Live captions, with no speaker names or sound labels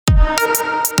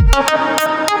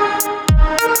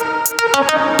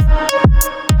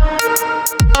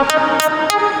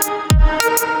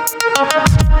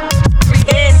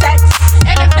Revenge sex,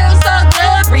 and it feels so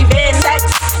good. Revenge sex,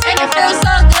 and it feels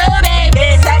so good,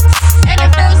 baby. Sex, and it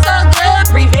feels so good.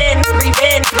 Revenge,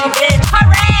 revenge, revenge.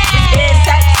 Hooray! Revenge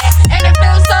sex, and it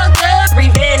feels so good.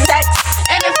 Revenge sex,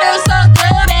 and it feels so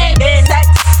good, baby. Sex,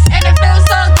 and it feels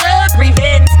so good.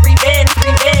 Revenge, revenge,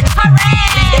 revenge. Hooray!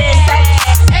 Revenge sex,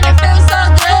 and it feels so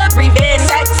good. Revenge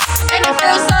sex, and it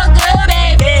feels so good,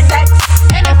 baby. Sex,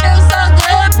 and it feels so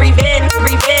good. Revenge,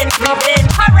 revenge, revenge.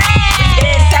 Hooray!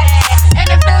 Revenge sex, and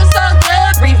it feels so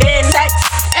good. Revenge sex,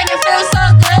 and it feels so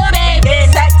good, baby.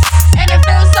 Sex, and it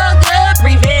feels so good.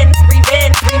 Revenge,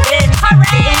 revenge, revenge.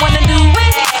 Hooray! Didn't wanna do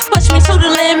it, push me to the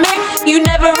limit. You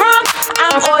never wrong,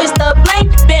 I'm always the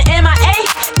blame. Been MIA,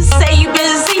 say you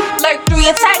busy, lurk through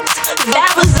your texts.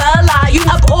 That was a lie. You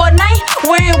up all night,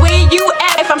 where you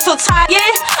at? If I'm so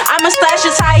tired, I'ma slash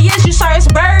your tires. You saw his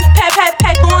bird, pat pat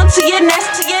pat, on to your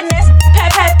nest, to your nest.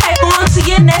 Pat pat pat, on to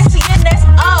your nest, to your nest.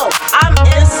 Oh, I'm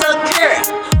insecure.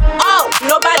 Oh,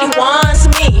 nobody wants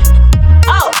me.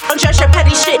 Oh, don't trust your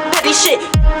petty shit, petty shit.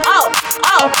 Oh,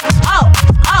 oh, oh,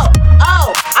 oh,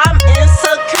 oh, I'm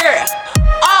insecure.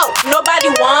 Oh, nobody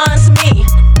wants me.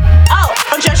 Oh,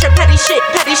 don't trust your petty shit,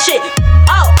 petty shit.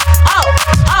 Oh, oh,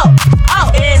 oh,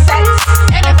 oh. Revenge sex,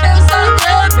 and it feels so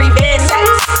good. Revenge sex,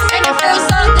 and it feels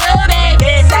so good,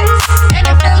 baby. Sex, and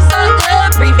it feels so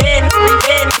good. Revenge,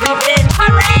 revenge, revenge.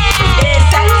 Hooray! Revenge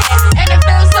sex, and it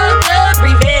feels so good.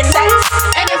 Revenge sex,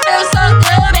 and it feels so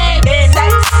good, baby.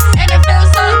 Sex, and it feels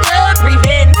so good.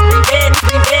 Revenge, revenge,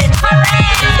 revenge. Hooray!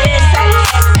 Revenge sex,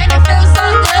 and it feels so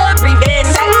good. Revenge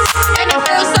sex, and it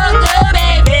feels so good,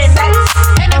 baby. Sex,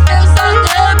 and it feels so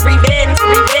good. Revenge,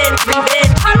 revenge,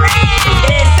 revenge. Hooray!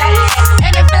 Revenge sex,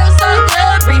 and it feels so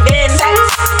good. Revenge sex,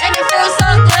 and it feels so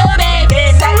good, baby.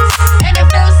 Sex, and it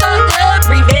feels so good.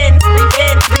 Revenge,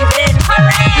 revenge, revenge.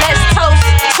 Hooray! Let's toast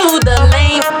to the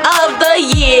lame of the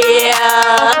year,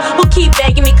 who keep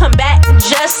begging me come back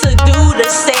just to do the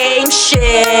same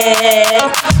shit.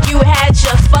 You had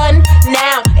your fun,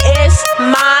 now it's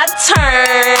my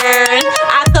turn.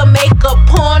 I could make a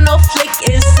porno flick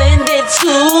and send it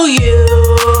to you.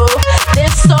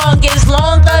 This song is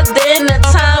longer than the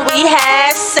time we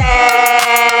had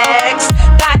sex.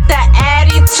 Got the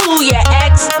addy to your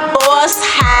ex-boss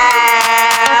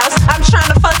house. I'm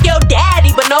tryna fuck your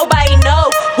daddy, but nobody know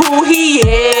who he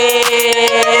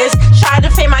is. Trying to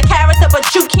fake my character,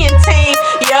 but you can't tame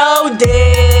your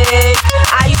dick.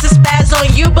 I used to spaz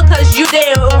on you because you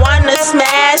didn't wanna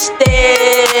smash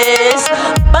this,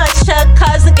 but your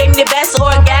cousin gave me the best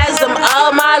orgasm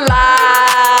of my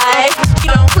life.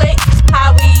 You don't click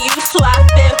how we used to. I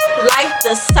feel like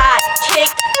the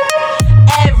sidekick.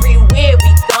 Everywhere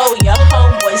we go, your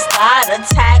homeboys got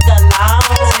attacked.